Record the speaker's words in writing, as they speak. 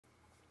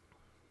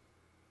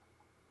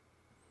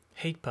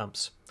Heat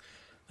pumps.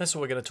 That's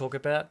what we're going to talk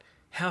about,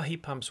 how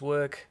heat pumps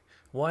work,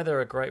 why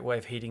they're a great way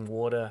of heating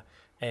water,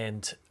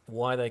 and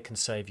why they can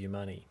save you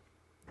money.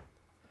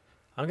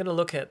 I'm going to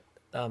look at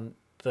a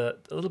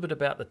little bit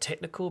about the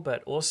technical,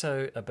 but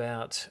also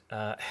about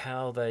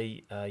how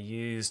they are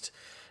used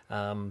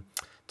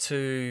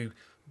to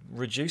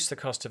reduce the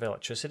cost of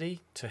electricity,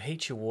 to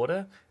heat your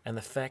water, and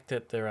the fact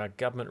that there are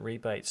government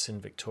rebates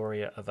in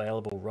Victoria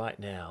available right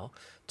now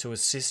to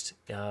assist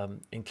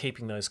in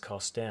keeping those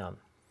costs down.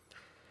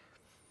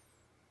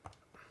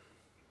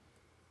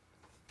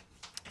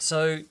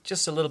 So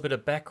just a little bit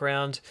of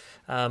background.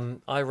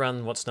 I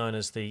run what's known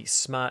as the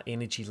Smart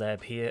Energy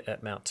Lab here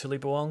at Mount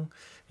Tulliebawong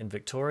in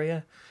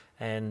Victoria,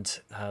 and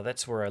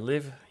that's where I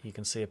live. You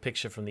can see a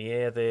picture from the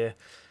air there.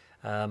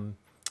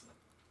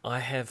 I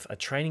have a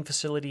training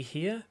facility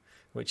here,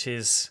 which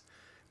is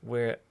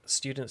where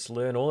students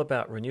learn all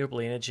about renewable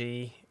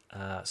energy,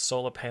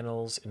 solar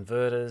panels,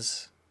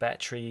 inverters,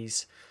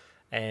 batteries,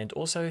 and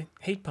also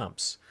heat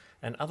pumps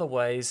and other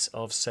ways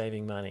of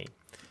saving money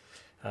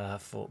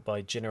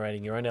by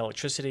generating your own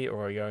electricity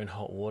or your own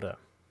hot water.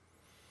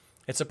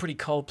 It's a pretty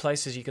cold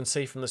place, as you can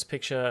see from this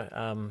picture.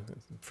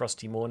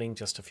 Frosty morning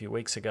just a few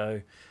weeks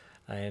ago,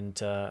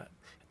 and at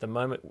the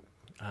moment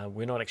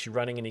we're not actually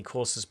running any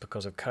courses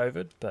because of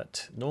COVID,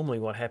 but normally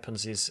what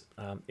happens is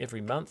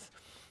every month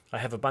I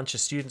have a bunch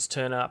of students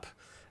turn up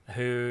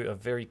who are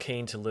very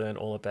keen to learn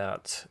all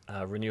about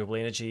renewable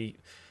energy,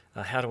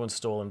 how to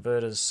install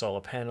inverters, solar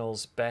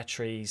panels,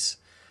 batteries.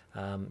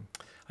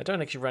 I don't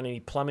actually run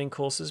any plumbing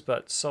courses,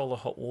 but solar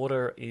hot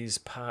water is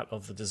part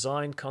of the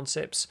design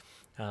concepts.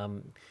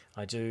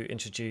 I do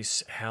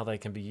introduce how they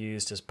can be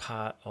used as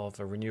part of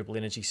a renewable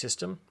energy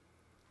system.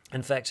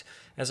 In fact,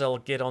 as I'll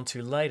get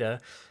onto later,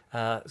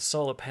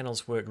 solar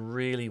panels work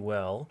really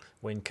well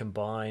when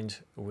combined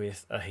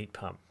with a heat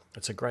pump.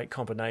 It's a great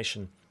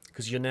combination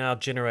because you're now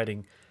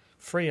generating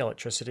free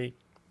electricity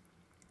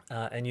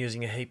and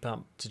using a heat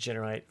pump to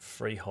generate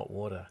free hot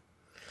water.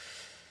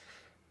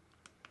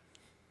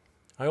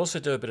 I also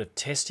do a bit of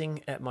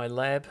testing at my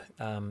lab.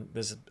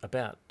 There's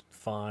about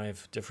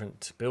 5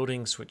 different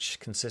buildings which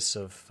consists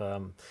of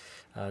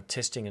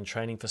testing and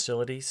training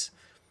facilities.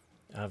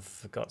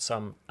 I've got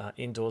some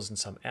indoors and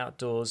some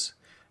outdoors,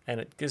 and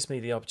it gives me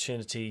the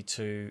opportunity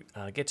to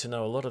get to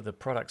know a lot of the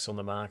products on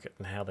the market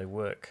and how they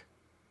work.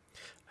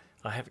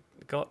 I have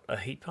got a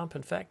heat pump,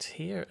 in fact,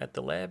 here at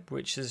the lab,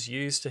 which is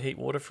used to heat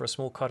water for a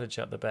small cottage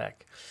out the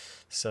back.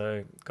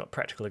 So got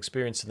practical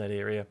experience in that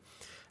area.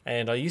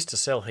 And I used to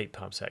sell heat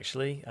pumps,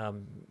 actually,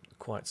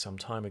 quite some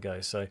time ago.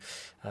 So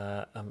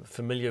I'm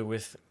familiar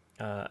with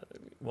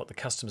what the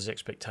customer's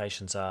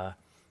expectations are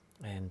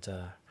and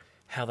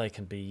how they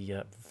can be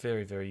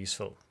very, very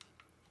useful.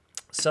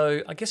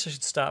 So I guess I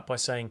should start by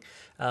saying,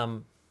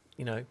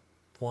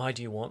 why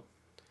do you want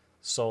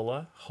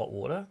solar hot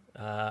water?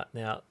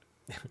 Now,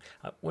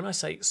 when I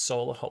say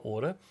solar hot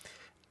water,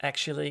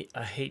 actually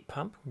a heat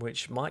pump,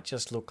 which might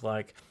just look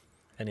like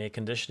an air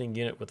conditioning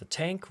unit with a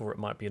tank, or it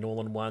might be an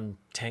all-in-one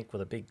tank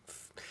with a big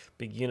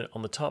unit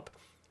on the top.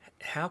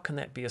 How can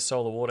that be a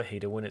solar water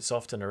heater when it's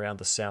often around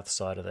the south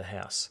side of the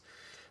house?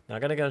 Now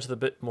I'm going to go into a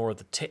bit more of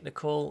the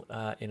technical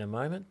in a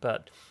moment,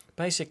 but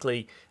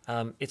basically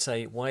it's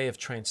a way of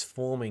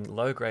transforming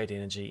low-grade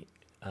energy,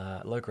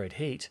 low-grade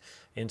heat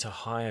into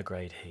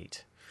higher-grade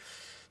heat.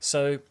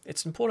 So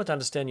it's important to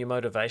understand your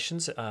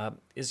motivations.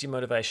 Is your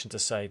motivation to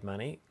save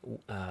money?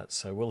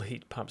 So will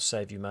heat pumps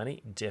save you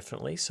money?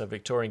 Definitely. So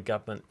Victorian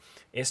government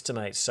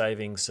estimates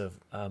savings of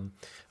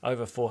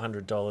over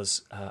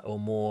 $400 or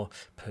more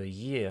per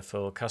year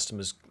for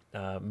customers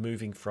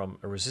moving from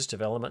a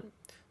resistive element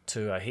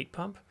to a heat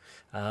pump.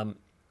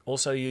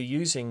 Also, you're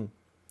using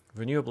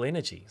renewable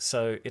energy,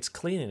 so it's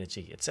clean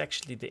energy. It's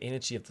actually the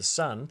energy of the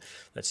sun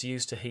that's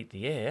used to heat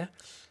the air,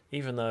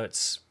 even though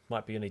it's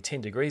might be only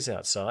 10 degrees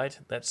outside.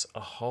 That's a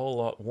whole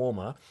lot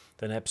warmer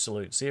than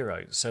absolute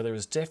zero. So there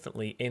is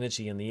definitely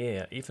energy in the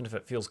air, even if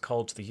it feels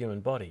cold to the human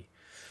body.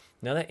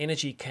 Now that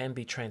energy can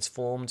be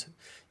transformed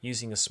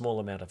using a small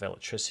amount of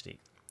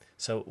electricity.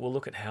 So we'll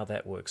look at how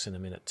that works in a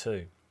minute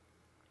too.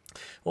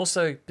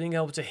 Also, being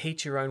able to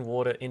heat your own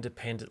water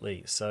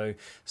independently. So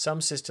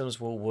some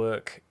systems will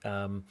work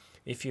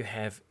if you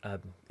have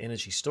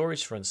energy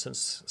storage, for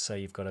instance. Say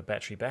you've got a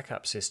battery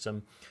backup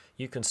system,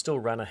 you can still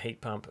run a heat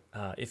pump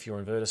if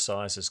your inverter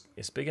size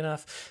is big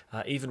enough,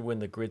 even when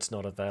the grid's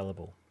not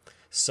available.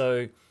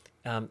 So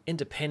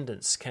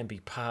independence can be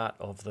part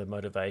of the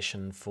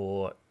motivation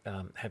for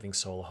having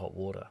solar hot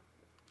water.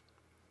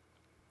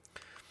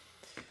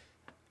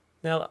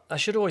 Now, I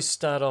should always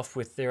start off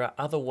with there are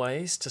other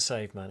ways to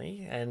save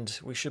money, and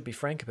we should be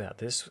frank about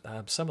this.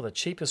 Some of the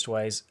cheapest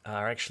ways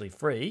are actually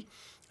free,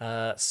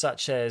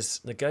 such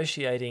as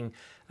negotiating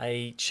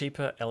a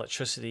cheaper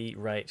electricity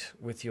rate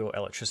with your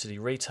electricity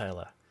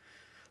retailer.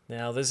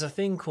 Now, there's a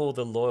thing called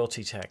the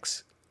loyalty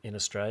tax in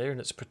Australia, and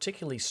it's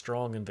particularly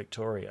strong in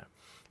Victoria.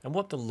 And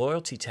what the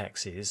loyalty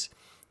tax is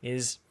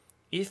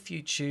if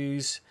you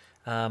choose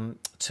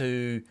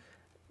to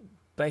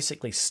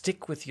basically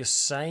stick with your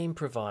same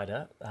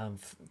provider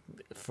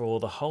for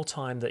the whole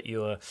time that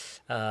you're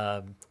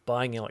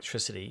buying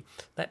electricity,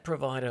 that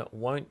provider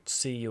won't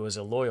see you as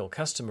a loyal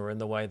customer in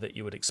the way that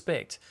you would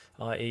expect,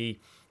 i.e.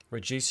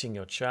 reducing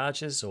your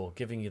charges or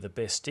giving you the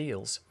best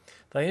deals.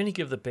 They only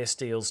give the best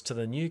deals to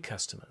the new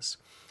customers.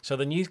 So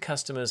the new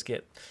customers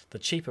get the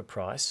cheaper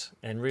price,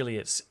 and really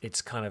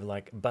it's kind of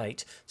like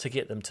bait to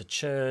get them to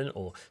churn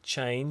or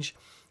change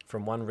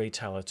from one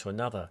retailer to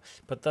another.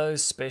 But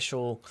those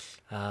special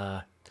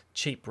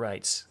cheap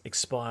rates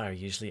expire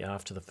usually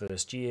after the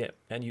first year,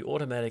 and you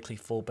automatically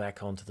fall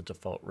back onto the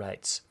default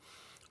rates.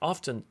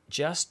 Often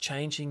just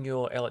changing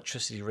your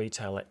electricity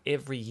retailer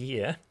every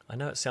year, I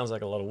know it sounds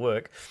like a lot of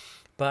work,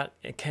 but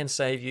it can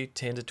save you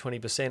 10 to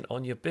 20%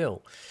 on your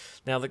bill.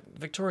 Now, the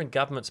Victorian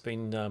government's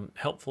been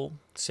helpful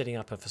setting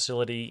up a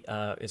facility.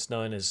 It's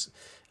known as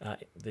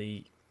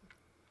the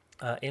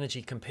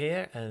Energy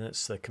Compare, and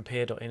it's the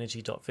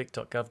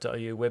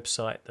compare.energy.vic.gov.au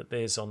website that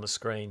there's on the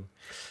screen.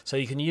 So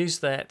you can use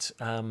that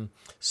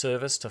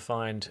service to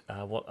find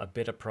what a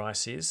better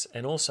price is,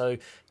 and also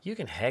you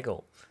can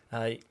haggle.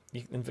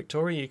 In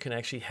Victoria, you can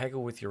actually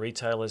haggle with your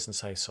retailers and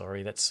say,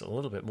 sorry, that's a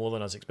little bit more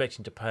than I was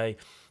expecting to pay.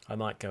 I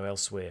might go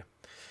elsewhere.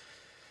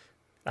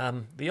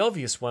 The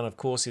obvious one, of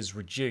course, is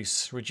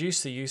reduce.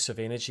 Reduce the use of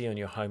energy on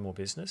your home or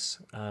business.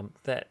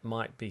 That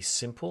might be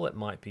simple. It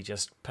might be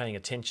just paying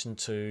attention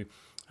to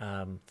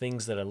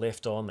things that are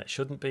left on that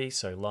shouldn't be,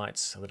 so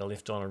lights that are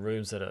left on in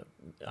rooms that are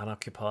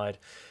unoccupied.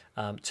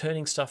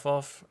 Turning stuff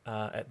off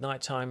at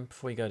night time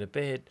before you go to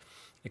bed.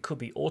 It could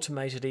be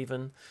automated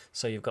even,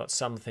 so you've got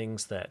some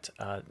things that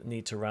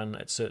need to run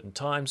at certain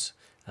times.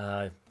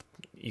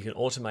 You can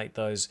automate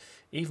those.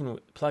 Even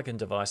plug-in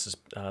devices,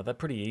 they're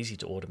pretty easy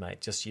to automate,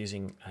 just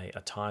using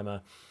a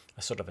timer,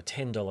 a sort of a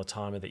 $10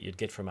 timer that you'd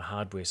get from a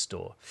hardware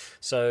store.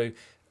 So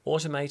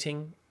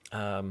automating,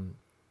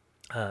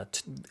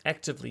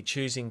 actively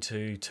choosing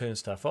to turn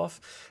stuff off.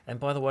 And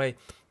by the way,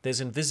 there's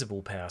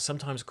invisible power,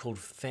 sometimes called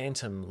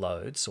phantom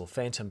loads or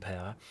phantom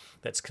power,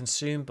 that's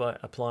consumed by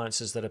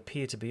appliances that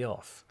appear to be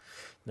off.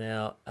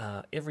 Now,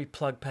 every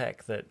plug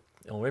pack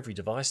or every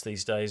device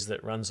these days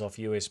that runs off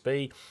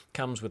USB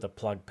comes with a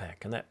plug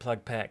pack, and that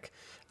plug pack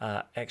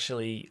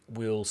actually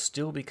will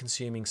still be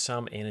consuming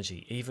some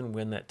energy even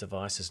when that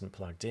device isn't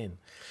plugged in.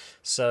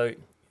 So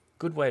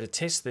good way to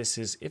test this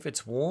is if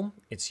it's warm,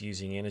 it's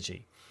using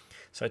energy.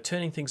 So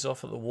turning things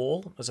off at the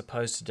wall as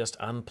opposed to just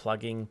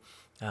unplugging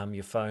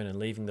your phone and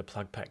leaving the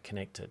plug pack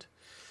connected.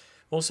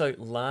 Also,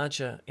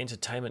 larger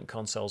entertainment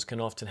consoles can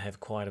often have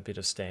quite a bit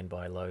of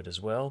standby load as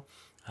well.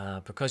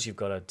 Because you've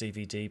got a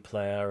DVD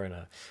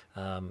player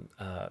and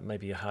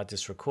maybe a hard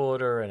disk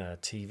recorder and a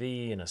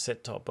TV and a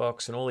set-top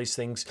box and all these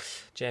things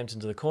jammed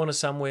into the corner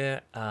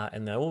somewhere,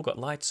 and they've all got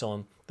lights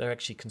on, they're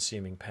actually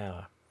consuming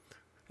power.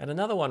 And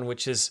another one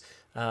which is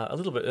a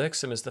little bit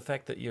irksome is the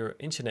fact that your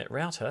internet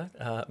router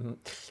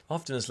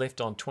often is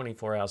left on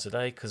 24 hours a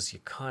day because you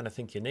kind of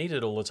think you need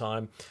it all the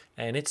time,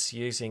 and it's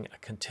using a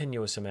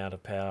continuous amount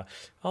of power,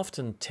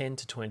 often 10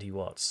 to 20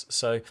 watts.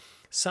 So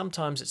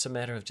sometimes it's a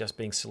matter of just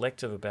being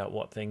selective about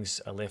what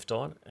things are left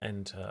on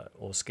and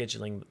or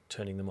scheduling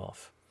turning them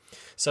off.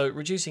 So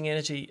reducing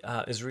energy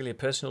is really a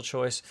personal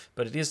choice,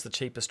 but it is the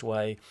cheapest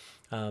way.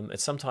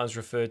 It's sometimes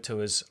referred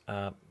to as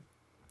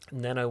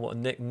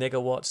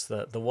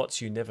negawatts, the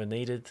watts you never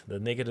needed, the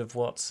negative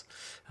watts.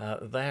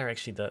 They are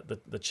actually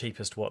the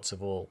cheapest watts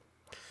of all.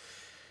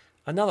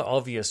 Another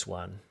obvious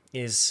one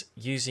is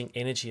using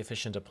energy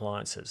efficient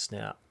appliances.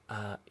 Now,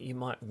 you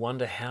might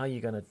wonder how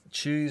you're going to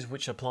choose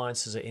which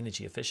appliances are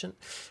energy efficient.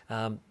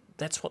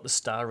 That's what the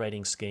star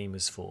rating scheme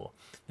is for.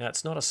 Now,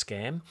 it's not a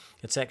scam.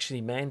 It's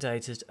actually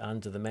mandated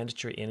under the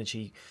Mandatory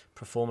Energy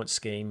Performance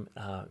Scheme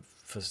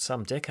for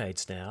some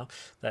decades now,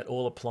 that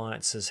all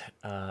appliances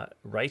are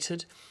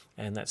rated,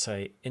 and that's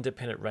an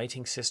independent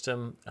rating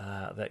system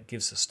that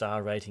gives a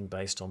star rating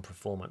based on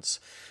performance.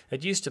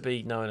 It used to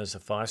be known as a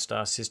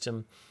 5-star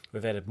system.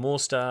 We've added more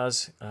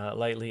stars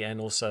lately, and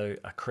also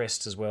a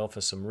crest as well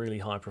for some really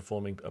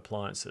high-performing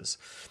appliances.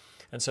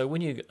 And so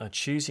when you are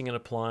choosing an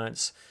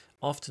appliance,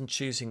 often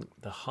choosing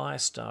the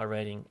highest star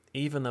rating,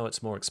 even though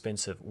it's more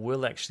expensive,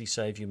 will actually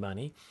save you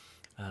money.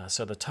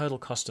 So the total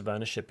cost of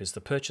ownership is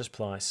the purchase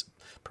price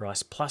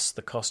plus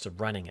the cost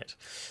of running it.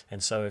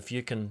 And so if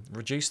you can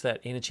reduce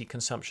that energy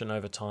consumption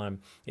over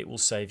time, it will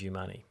save you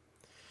money.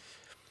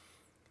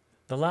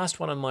 The last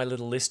one on my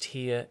little list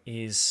here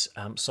is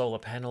solar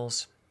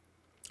panels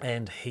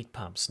and heat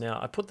pumps. Now,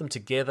 I put them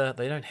together.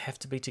 They don't have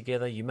to be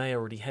together. You may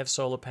already have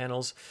solar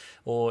panels,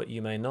 or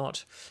you may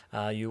not.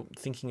 You're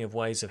thinking of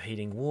ways of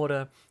heating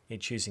water. You're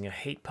choosing a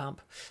heat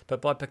pump.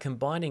 But by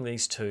combining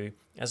these two,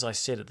 as I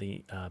said at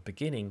the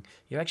beginning,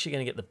 you're actually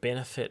going to get the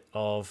benefit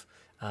of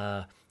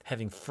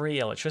having free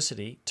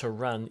electricity to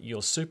run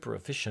your super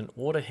efficient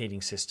water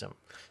heating system.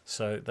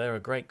 So they're a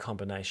great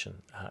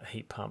combination,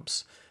 heat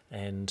pumps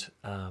and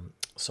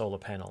solar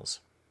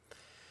panels.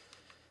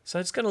 So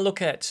it's going to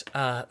look at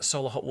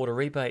solar hot water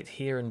rebate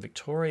here in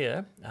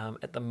Victoria.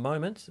 At the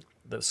moment,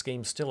 the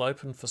scheme's still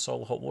open for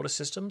solar hot water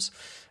systems.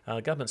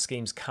 Government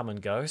schemes come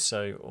and go,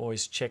 so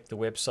always check the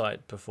website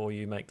before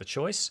you make the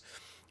choice.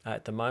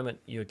 At the moment,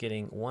 you're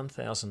getting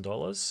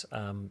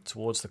 $1,000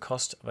 towards the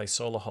cost of a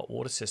solar hot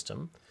water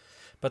system,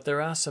 but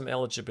there are some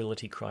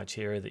eligibility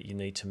criteria that you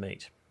need to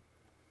meet.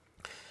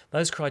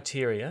 Those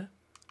criteria,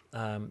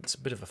 it's a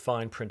bit of a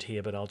fine print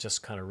here, but I'll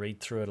just kind of read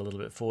through it a little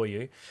bit for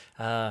you.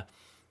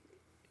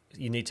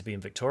 You need to be in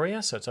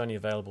Victoria, so it's only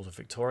available to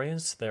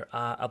Victorians. There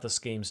are other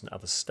schemes in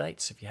other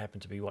states if you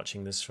happen to be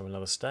watching this from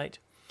another state.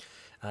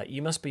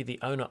 You must be the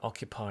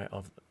owner-occupier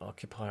of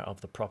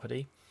the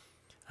property.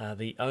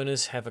 The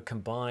owners have a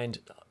combined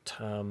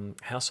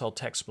household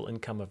taxable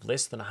income of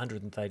less than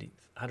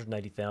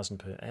 $180,000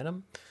 per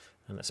annum,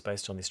 and that's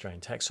based on the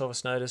Australian Tax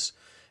Office notice.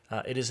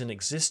 It is an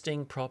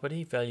existing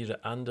property valued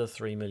at under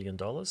 $3 million.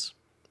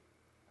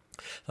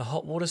 The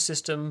hot water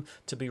system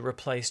to be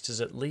replaced is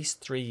at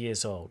least 3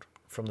 years old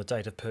from the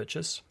date of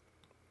purchase,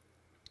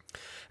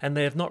 and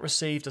they have not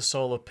received a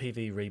solar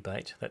PV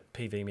rebate, that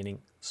PV meaning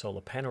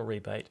solar panel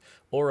rebate,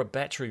 or a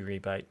battery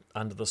rebate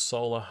under the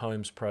Solar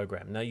Homes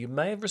program. Now, you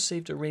may have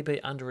received a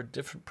rebate under a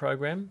different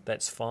program,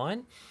 that's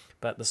fine,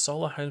 but the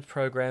Solar Homes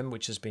program,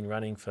 which has been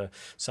running for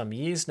some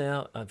years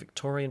now, a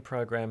Victorian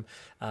program,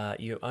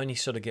 you only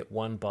sort of get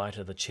one bite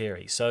of the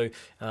cherry. So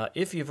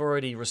if you've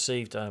already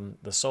received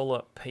the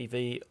solar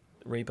PV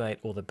rebate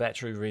or the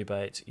battery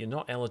rebate, you're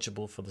not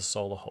eligible for the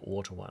solar hot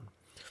water one.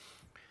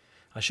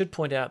 I should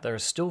point out there are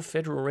still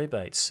federal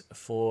rebates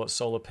for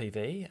solar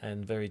PV,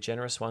 and very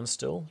generous ones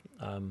still.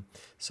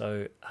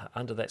 So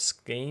under that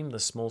scheme, the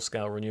small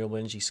scale renewable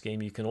energy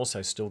scheme, you can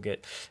also still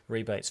get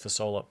rebates for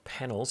solar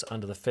panels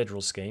under the federal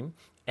scheme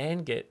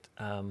and get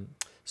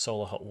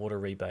solar hot water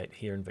rebate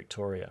here in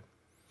Victoria.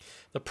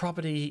 The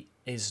property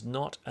is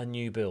not a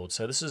new build,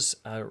 so this is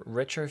a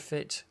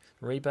retrofit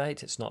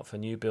rebate. It's not for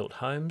new built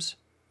homes.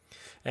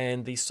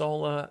 And the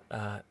solar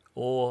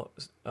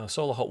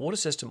solar hot water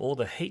system, or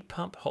the heat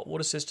pump hot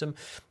water system,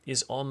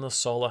 is on the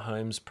Solar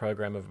Homes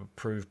program of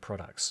approved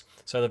products.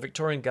 So the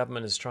Victorian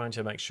government is trying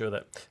to make sure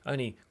that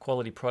only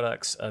quality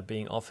products are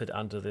being offered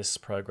under this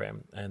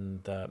program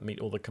and meet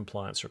all the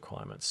compliance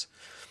requirements.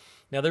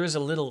 Now, there is a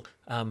little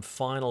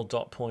final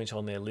dot point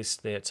on their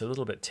list there. It's a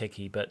little bit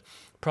techie, but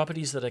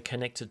properties that are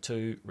connected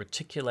to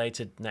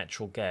reticulated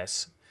natural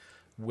gas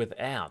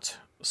without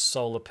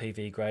solar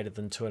PV greater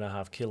than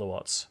 2.5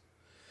 kilowatts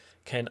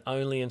can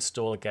only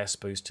install a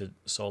gas-boosted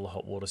solar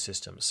hot water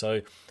system.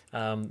 So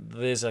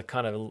there's a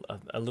kind of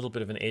a little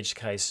bit of an edge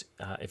case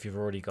if you've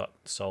already got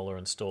solar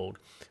installed,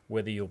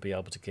 whether you'll be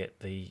able to get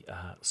the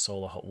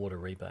solar hot water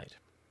rebate.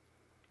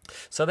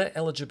 So that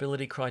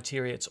eligibility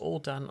criteria, it's all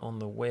done on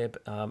the web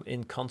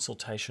in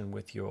consultation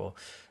with your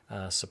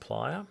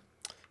supplier,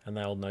 and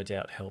they'll no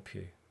doubt help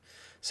you.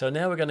 So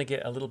now we're going to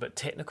get a little bit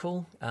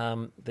technical.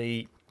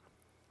 The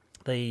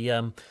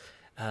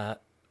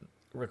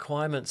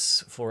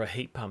requirements for a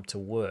heat pump to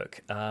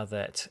work are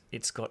that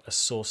it's got a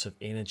source of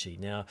energy.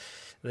 Now,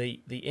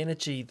 the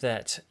energy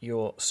that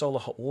your solar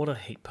hot water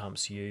heat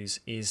pumps use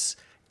is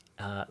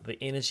the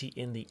energy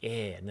in the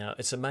air. Now,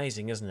 it's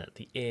amazing, isn't it?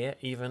 The air,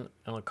 even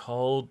on a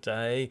cold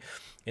day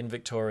in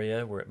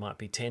Victoria, where it might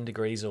be 10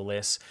 degrees or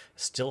less,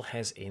 still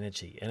has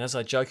energy. And as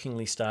I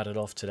jokingly started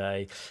off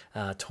today,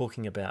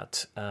 talking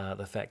about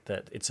the fact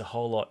that it's a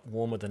whole lot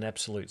warmer than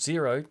absolute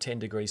zero, 10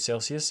 degrees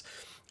Celsius,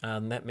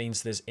 that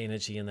means there's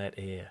energy in that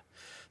air.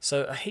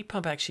 So a heat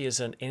pump actually is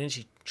an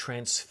energy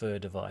transfer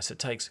device. It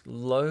takes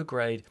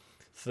low-grade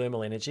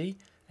thermal energy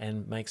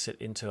and makes it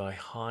into a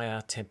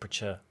higher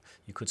temperature,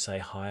 you could say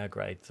higher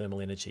grade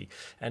thermal energy.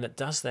 And it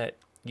does that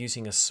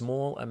using a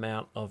small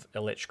amount of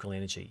electrical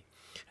energy.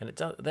 And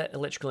that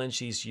electrical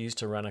energy is used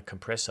to run a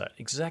compressor.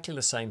 Exactly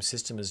the same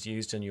system is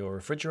used in your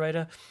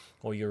refrigerator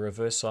or your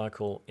reverse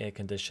cycle air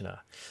conditioner.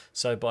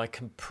 So by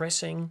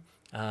compressing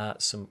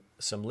some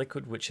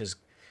liquid which has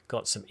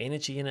got some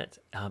energy in it,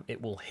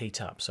 it will heat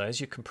up. So as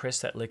you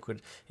compress that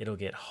liquid, it'll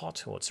get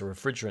hot, or it's a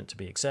refrigerant to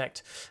be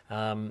exact,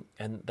 and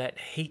that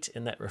heat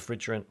in that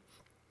refrigerant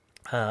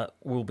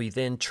will be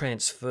then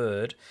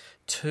transferred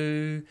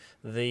to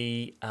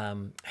the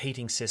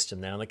heating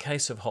system. Now, in the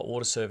case of hot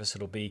water service,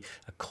 it'll be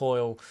a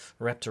coil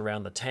wrapped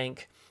around the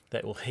tank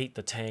that will heat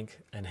the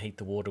tank and heat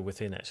the water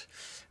within it.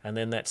 And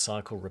then that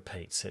cycle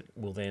repeats. It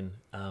will then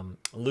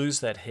lose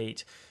that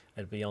heat.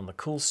 It'll be on the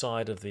cool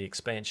side of the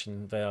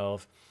expansion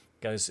valve,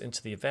 goes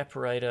into the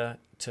evaporator,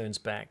 turns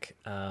back,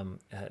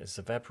 is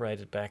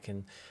evaporated back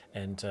and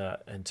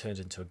turns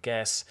into a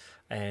gas,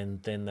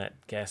 and then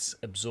that gas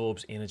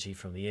absorbs energy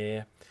from the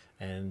air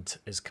and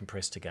is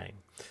compressed again.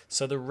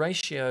 So the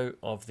ratio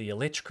of the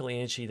electrical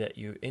energy that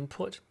you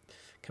input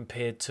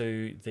compared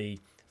to the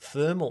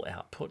thermal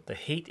output, the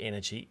heat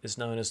energy, is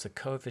known as the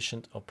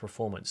coefficient of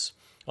performance,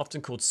 often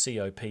called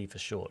COP for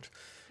short.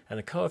 And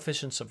the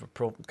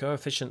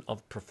coefficient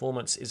of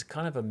performance is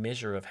kind of a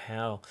measure of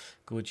how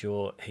good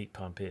your heat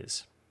pump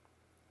is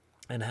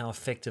and how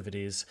effective it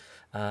is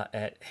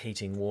at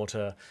heating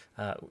water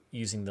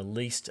using the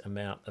least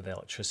amount of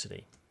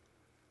electricity.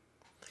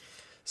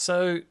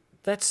 So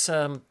that's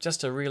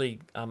just a really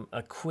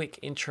a quick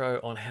intro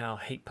on how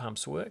heat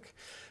pumps work.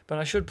 But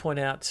I should point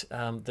out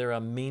there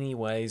are many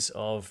ways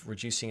of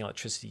reducing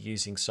electricity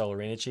using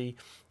solar energy.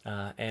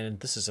 And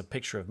this is a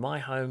picture of my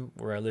home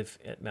where I live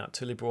at Mount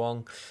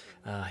Tulibrong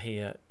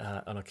here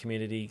on a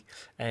community.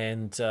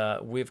 And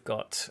we've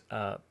got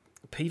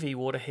PV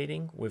water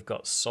heating. We've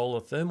got solar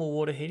thermal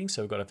water heating.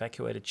 So we've got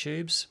evacuated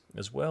tubes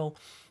as well.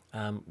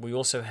 We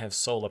also have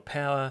solar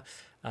power.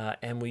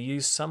 And we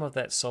use some of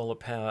that solar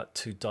power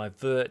to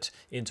divert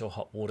into a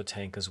hot water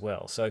tank as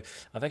well. So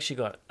I've actually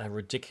got a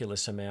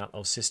ridiculous amount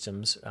of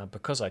systems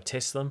because I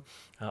test them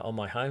on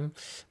my home.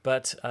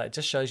 But it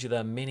just shows you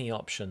there are many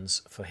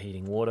options for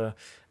heating water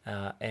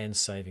and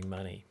saving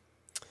money.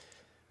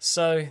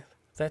 So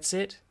that's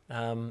it.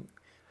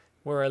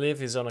 Where I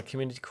live is on a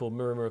community called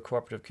Mirror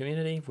Cooperative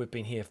Community. We've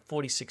been here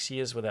 46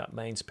 years without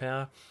mains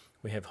power.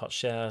 We have hot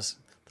showers,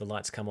 the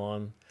lights come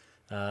on.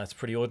 It's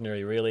pretty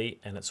ordinary really,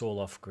 and it's all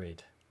off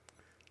grid.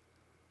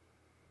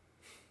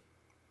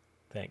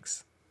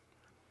 Thanks.